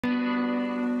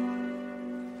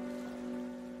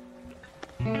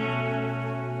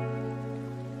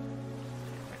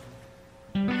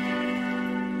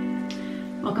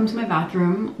Welcome to my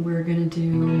bathroom. We're gonna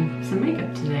do some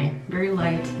makeup today. Very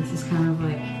light. This is kind of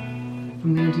like, if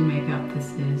I'm gonna do makeup,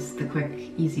 this is the quick,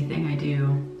 easy thing I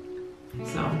do.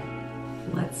 So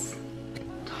let's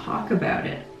talk about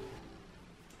it.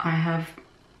 I have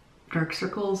dark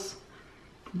circles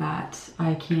that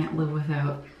I can't live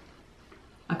without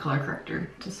a color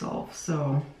corrector to solve.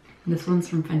 So this one's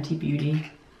from Fenty Beauty.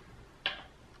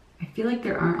 I feel like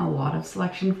there aren't a lot of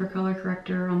selection for color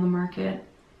corrector on the market.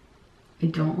 I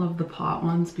don't love the pot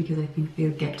ones because I think they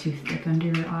get too thick under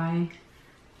your eye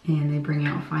and they bring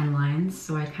out fine lines.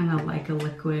 So I kind of like a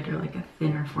liquid or like a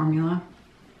thinner formula.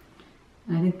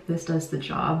 And I think this does the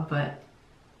job, but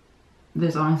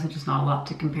there's honestly just not a lot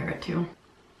to compare it to.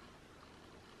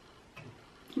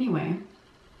 Anyway,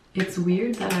 it's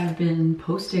weird that I've been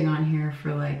posting on here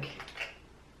for like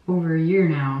over a year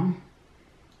now,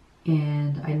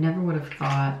 and I never would have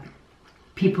thought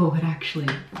people would actually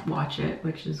watch it,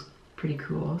 which is pretty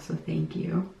cool, so thank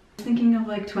you. Thinking of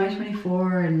like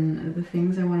 2024 and the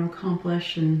things I want to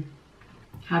accomplish and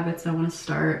habits I want to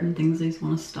start and things I just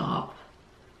want to stop.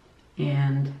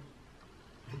 And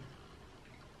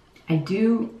I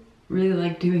do really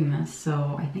like doing this,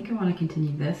 so I think I want to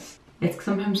continue this. It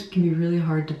sometimes can be really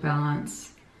hard to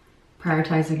balance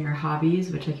prioritizing your hobbies,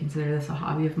 which I consider this a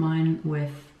hobby of mine, with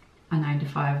a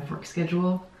 9-to-5 work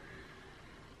schedule,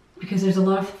 because there's a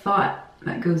lot of thought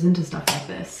that goes into stuff like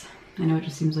this. I know it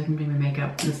just seems like I'm doing my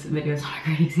makeup. This video is not a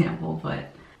great example, but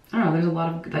I don't know, there's a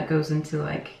lot of that goes into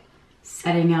like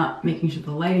setting up, making sure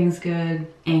the lighting's good,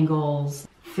 angles,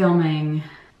 filming,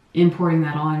 importing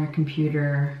that all on your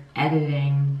computer,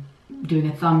 editing, doing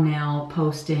a thumbnail,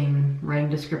 posting, writing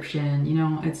description, you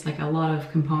know, it's like a lot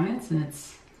of components and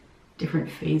it's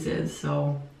different phases.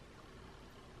 So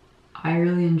I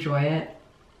really enjoy it,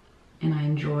 and I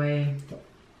enjoy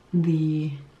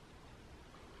the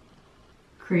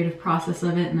creative process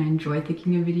of it, and I enjoy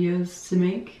thinking of videos to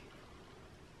make,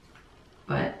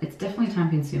 but it's definitely time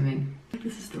consuming.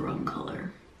 This is the wrong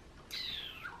color. I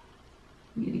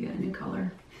need to get a new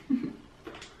color. I'm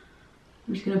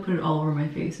just gonna put it all over my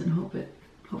face and hope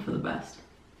for the best.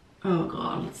 Oh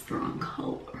god, it's the wrong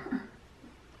color.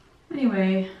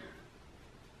 Anyway,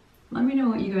 let me know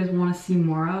what you guys want to see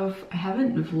more of. I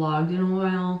haven't vlogged in a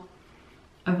while.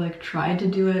 I've like tried to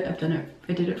do it.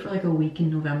 I did it for like a week in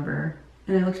November.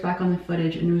 And I looked back on the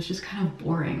footage and it was just kind of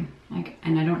boring. Like,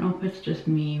 and I don't know if it's just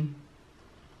me,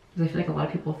 because I feel like a lot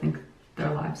of people think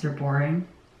their lives are boring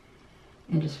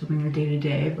and just filming their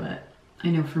day-to-day, but I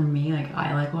know for me, like,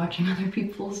 I like watching other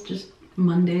people's just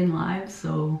mundane lives,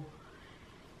 so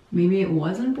maybe it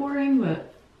wasn't boring,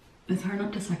 but it's hard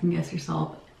not to second guess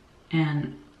yourself,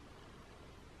 and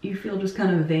you feel just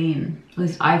kind of vain. At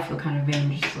least I feel kind of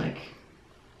vain, just like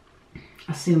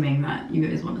assuming that you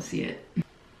guys want to see it.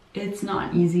 It's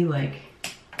not easy, like,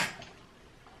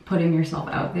 putting yourself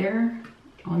out there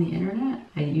on the internet.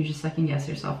 You just second guess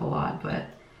yourself a lot, but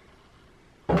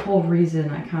the whole reason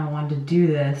I kind of wanted to do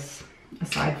this,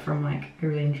 aside from like I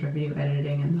really enjoy video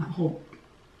editing and that whole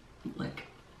like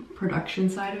production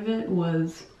side of it,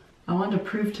 was I wanted to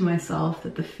prove to myself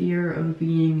that the fear of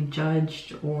being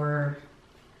judged, or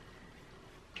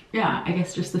yeah, I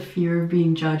guess just the fear of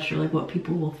being judged or like what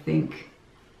people will think,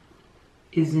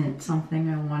 isn't something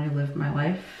I want to live my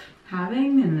life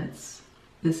having. And this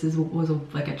was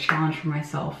like a challenge for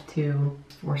myself, to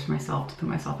force myself to put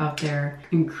myself out there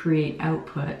and create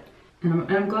output. And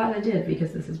I'm glad I did,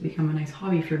 because this has become a nice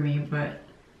hobby for me, but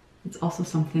it's also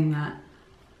something that,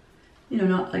 you know,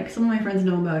 not like some of my friends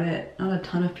know about it, not a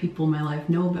ton of people in my life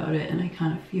know about it, and I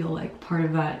kind of feel like part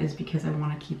of that is because I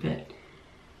want to keep it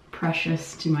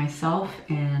precious to myself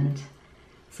and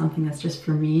something that's just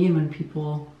for me. And when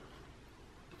people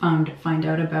find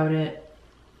out about it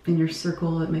in your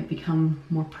circle, it might become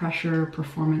more pressure,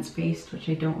 performance-based, which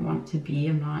I don't want to be.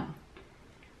 I'm not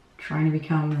trying to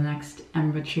become the next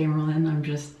Emma Chamberlain. I'm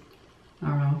just, I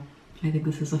don't know, I think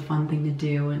this is a fun thing to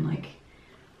do, and like,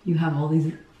 you have all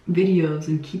these videos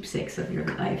and keepsakes of your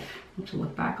life to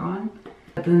look back on.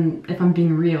 But then if I'm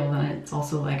being real, then it's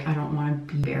also like, I don't want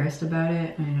to be embarrassed about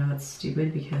it. And I know that's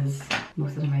stupid because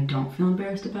most of the time I don't feel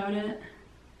embarrassed about it.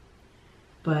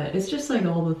 But it's just like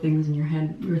all the things in your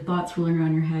head, your thoughts rolling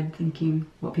around your head, thinking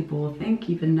what people will think,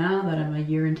 even now that I'm a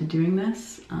year into doing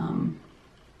this. And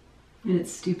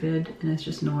it's stupid and it's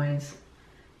just noise.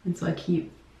 And so I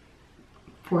keep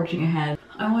forging ahead.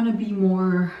 I want to be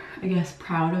more, I guess,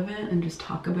 proud of it and just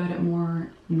talk about it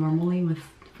more normally with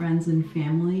friends and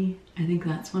family. I think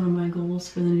that's one of my goals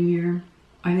for the new year.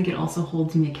 I think it also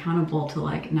holds me accountable to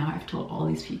like, now I've told all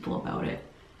these people about it,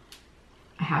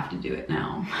 I have to do it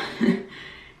now.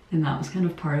 And that was kind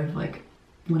of part of like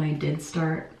when I did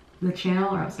start the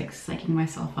channel, or I was like psyching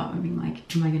myself up and being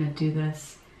like, am I gonna do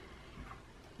this?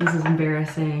 This is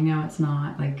embarrassing. No, it's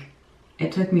not. Like,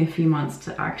 it took me a few months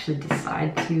to actually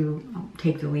decide to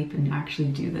take the leap and actually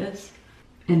do this.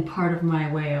 And part of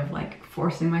my way of like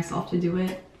forcing myself to do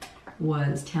it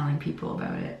was telling people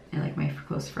about it, and like my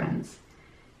close friends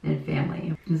and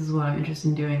family. This is what I'm interested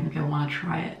in doing. Like, I want to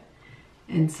try it.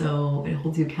 And so it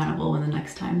holds you accountable when the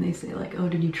next time they say like, oh,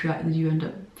 did you end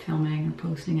up filming or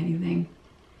posting anything?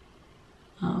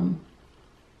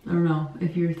 I don't know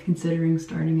if you're considering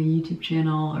starting a YouTube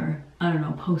channel, or I don't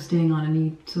know, posting on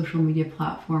any social media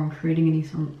platform, creating any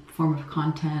form of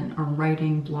content, or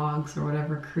writing blogs or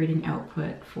whatever, creating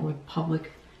output for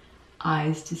public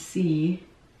eyes to see.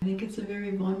 I think it's a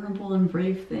very vulnerable and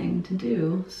brave thing to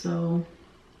do, so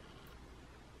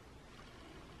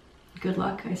good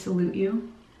luck, I salute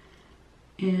you.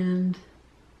 And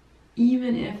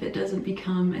even if it doesn't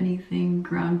become anything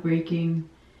groundbreaking,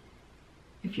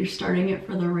 if you're starting it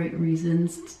for the right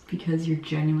reasons, because you're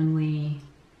genuinely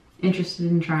interested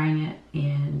in trying it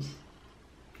and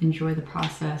enjoy the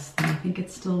process, then I think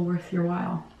it's still worth your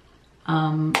while.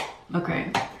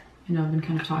 Okay, I know I've been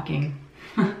kind of talking,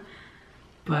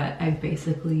 but I've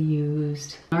basically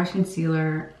used NARS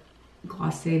concealer,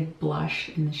 glossier blush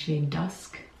in the shade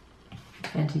Dusk,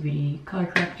 Fenty Beauty color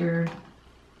corrector,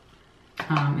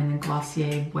 and then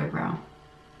glossier boy brow.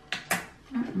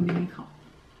 I'm giving a call.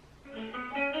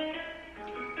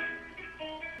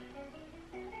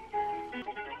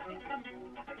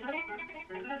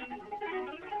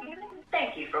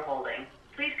 Thank you for holding.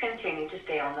 Please continue to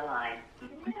stay on the line.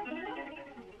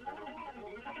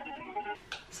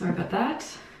 Sorry about that.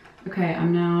 Okay,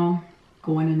 I'm now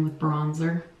going in with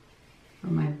bronzer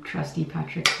from my trusty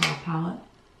Patrick Claw palette.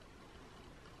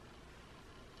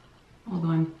 Although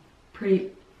I'm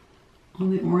pretty on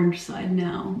the orange side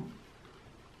now,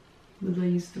 because I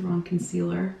used the wrong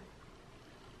concealer.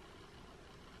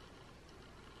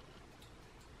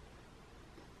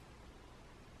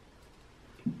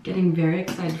 Getting very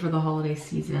excited for the holiday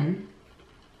season.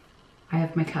 I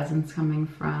have my cousins coming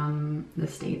from the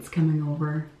States coming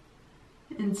over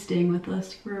and staying with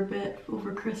us for a bit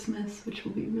over Christmas, which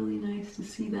will be really nice to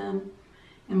see them.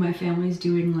 And my family's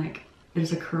doing like,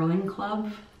 there's a curling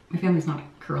club. My family's not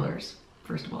curlers,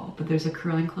 first of all, but there's a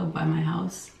curling club by my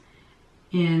house.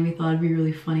 And we thought it'd be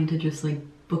really funny to just like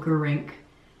book a rink,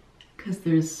 because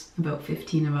there's about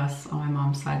 15 of us on my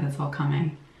mom's side that's all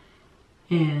coming,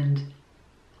 and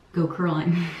go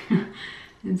curling.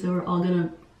 And so we're all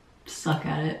gonna suck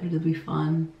at it, but it'll be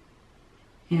fun.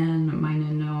 And my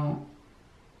Nino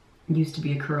used to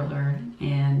be a curler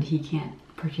and he can't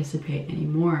participate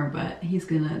anymore, but he's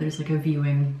gonna, there's like a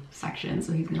viewing section,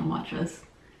 so he's gonna watch us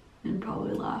and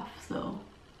probably laugh. So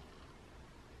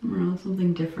I don't know,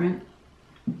 something different.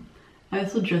 I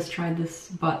also just tried this,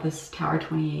 bought this Tower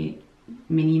 28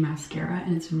 mini mascara,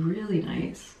 and it's really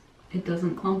nice. It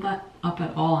doesn't clump up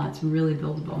at all, and it's really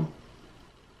buildable.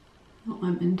 Oh,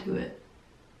 I'm into it.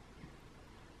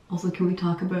 Also, can we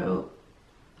talk about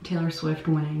Taylor Swift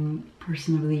winning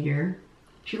Person of the Year?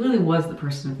 She literally was the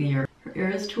Person of the Year. Her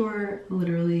Eras tour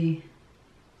literally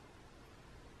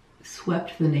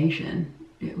swept the nation.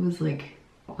 It was like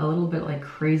a little bit like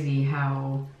crazy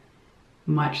how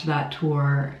much that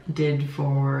tour did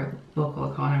for local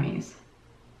economies.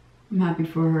 I'm happy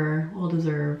for her, well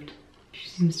deserved. She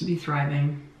seems to be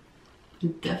thriving.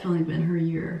 It's definitely been her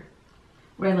year.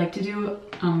 What I like to do,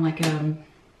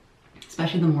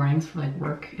 especially in the mornings for like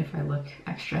work, if I look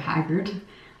extra haggard,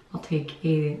 I'll take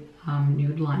a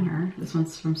nude liner. This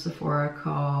one's from Sephora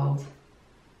called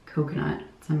Coconut.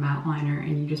 It's a matte liner,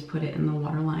 and you just put it in the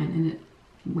waterline and it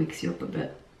wakes you up a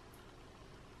bit.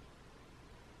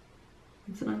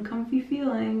 It's an uncomfy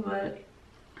feeling, but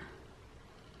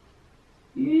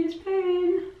it's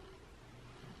pain.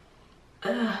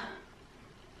 I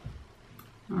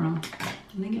don't know,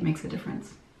 I think it makes a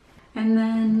difference. And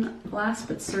then last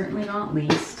but certainly not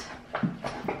least,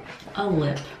 a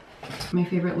lip. My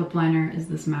favorite lip liner is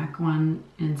this MAC one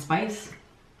in Spice.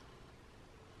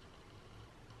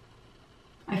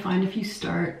 I find if you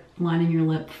start lining your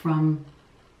lip from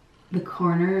the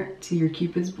corner to your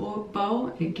Cupid's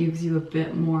bow, it gives you a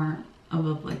bit more of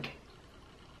a like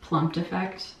plumped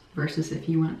effect versus if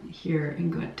you went here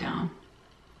and went down.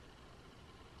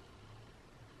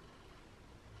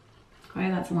 Okay,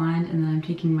 that's lined, and then I'm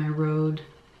taking my Rhode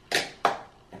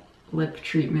lip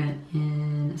treatment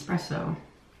in Espresso,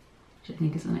 which I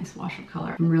think is a nice wash-up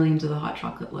color. I'm really into the hot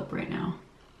chocolate lip right now.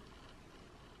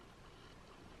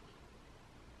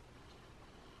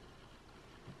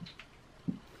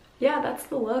 Yeah, that's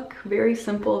the look. Very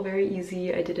simple, very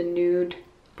easy. I did a nude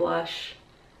blush,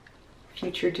 a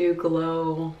Futuredew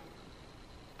Glow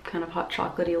kind of hot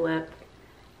chocolatey lip.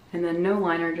 And then no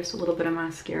liner, just a little bit of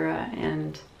mascara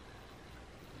and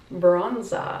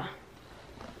bronzer.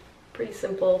 Pretty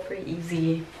simple, pretty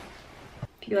easy.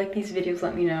 If you like these videos,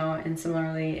 let me know. And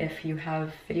similarly, if you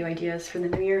have video ideas for the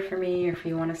new year for me, or if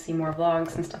you want to see more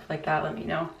vlogs and stuff like that, let me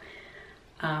know.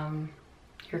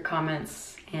 Your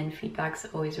comments and feedback's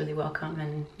always really welcome,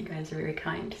 and you guys are very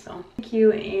kind. So thank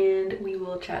you, and we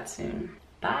will chat soon.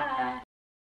 Bye.